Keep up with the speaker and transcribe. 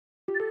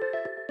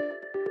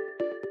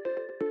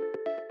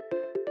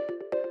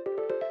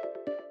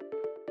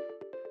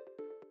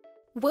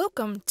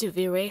Welcome to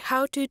VRay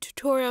how-to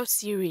tutorial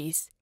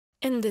series.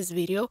 In this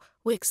video,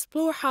 we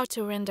explore how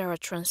to render a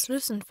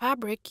translucent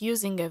fabric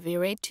using a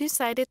VRay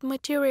two-sided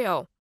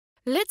material.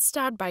 Let's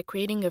start by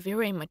creating a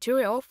VRay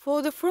material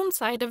for the front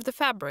side of the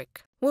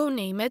fabric. We'll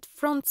name it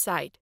front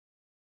side.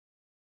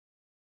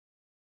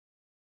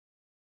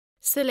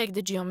 Select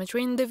the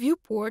geometry in the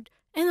viewport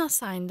and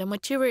assign the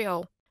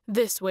material.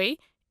 This way,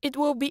 it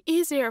will be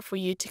easier for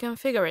you to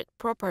configure it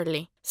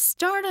properly.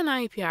 Start an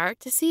IPR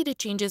to see the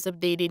changes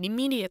updated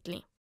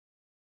immediately.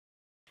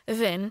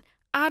 Then,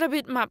 add a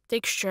bitmap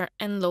texture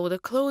and load a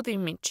cloth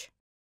image.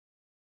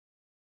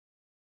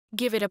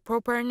 Give it a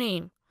proper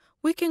name.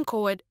 We can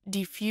call it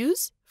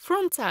Diffuse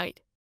Front Side.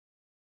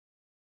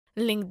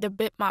 Link the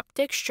bitmap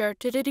texture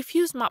to the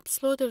Diffuse map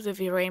slot of the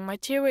VRay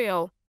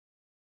material.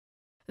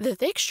 The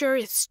texture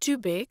is too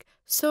big,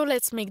 so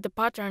let's make the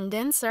pattern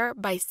denser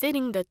by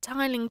setting the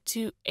tiling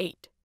to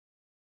 8.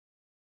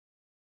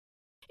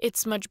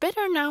 It's much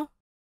better now.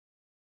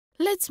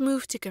 Let's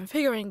move to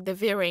configuring the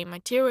VRay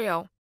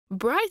material.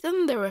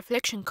 Brighten the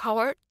reflection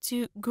color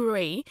to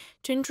gray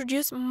to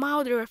introduce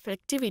milder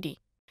reflectivity.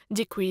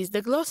 Decrease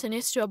the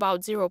glossiness to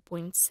about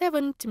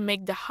 0.7 to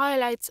make the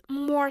highlights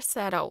more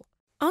subtle.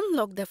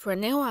 Unlock the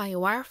Fresnel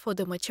IOR for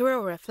the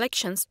material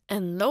reflections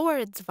and lower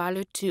its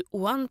value to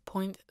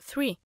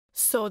 1.3,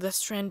 so the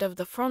strength of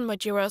the front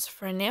material's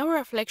Fresnel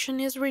reflection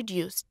is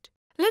reduced.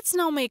 Let's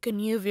now make a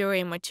new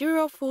VRay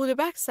material for the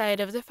backside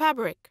of the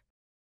fabric.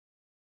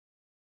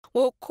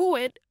 We'll call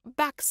it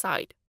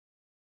backside.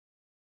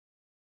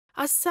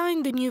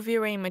 Assign the new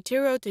VRay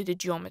material to the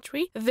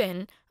geometry,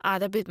 then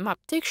add a bitmap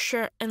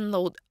texture and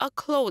load a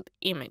cloth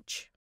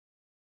image.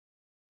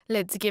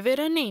 Let's give it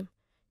a name,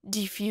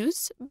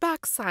 Diffuse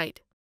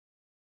Backside.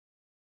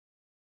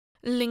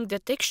 Link the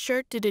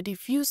texture to the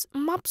Diffuse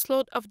map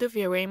slot of the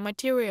VRay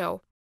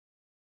material.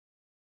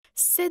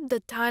 Set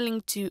the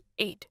tiling to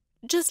 8.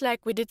 Just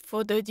like we did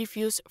for the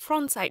Diffuse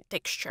frontside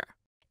texture.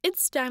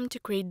 It's time to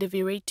create the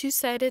VRay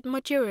two-sided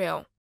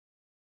material.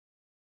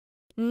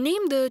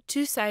 Name the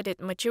two-sided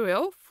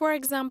material, for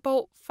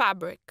example,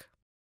 fabric.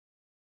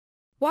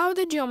 While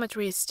the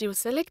geometry is still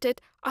selected,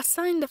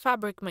 assign the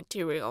fabric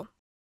material.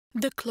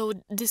 The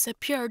cloth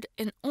disappeared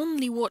and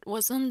only what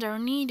was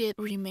underneath it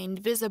remained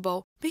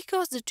visible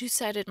because the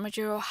two-sided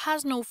material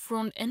has no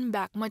front and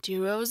back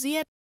materials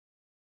yet.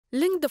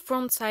 Link the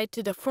front side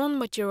to the front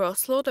material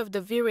slot of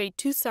the VRay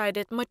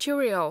two-sided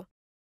material.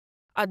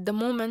 At the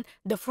moment,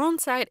 the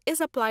front side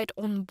is applied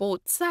on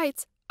both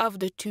sides of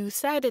the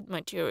two-sided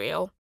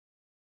material.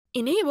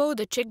 Enable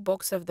the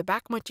checkbox of the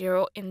back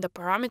material in the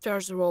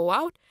parameters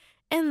rollout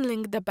and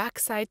link the back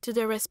side to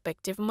the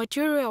respective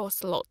material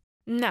slot.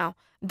 Now,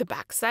 the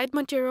backside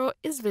material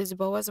is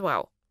visible as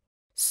well.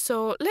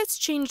 So let's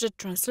change the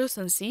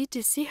translucency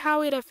to see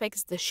how it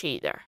affects the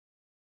shader.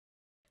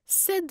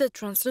 Set the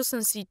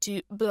translucency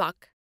to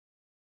black.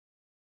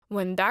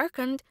 When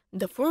darkened,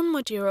 the front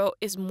material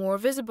is more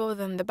visible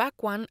than the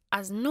back one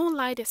as no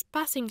light is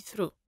passing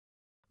through.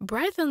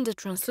 Brighten the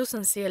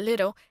translucency a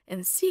little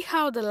and see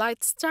how the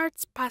light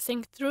starts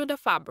passing through the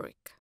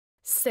fabric.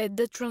 Set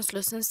the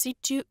translucency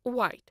to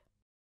white.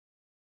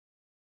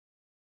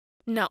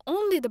 Now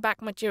only the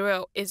back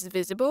material is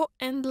visible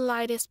and the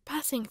light is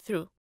passing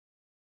through.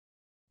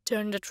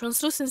 Turn the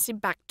translucency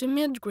back to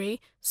mid-gray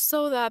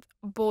so that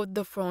both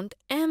the front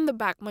and the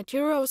back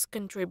materials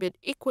contribute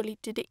equally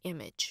to the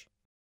image.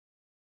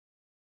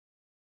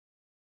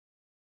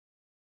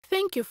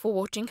 Thank you for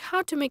watching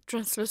how to make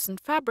translucent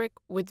fabric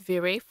with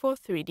VRay for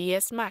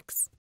 3ds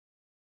Max.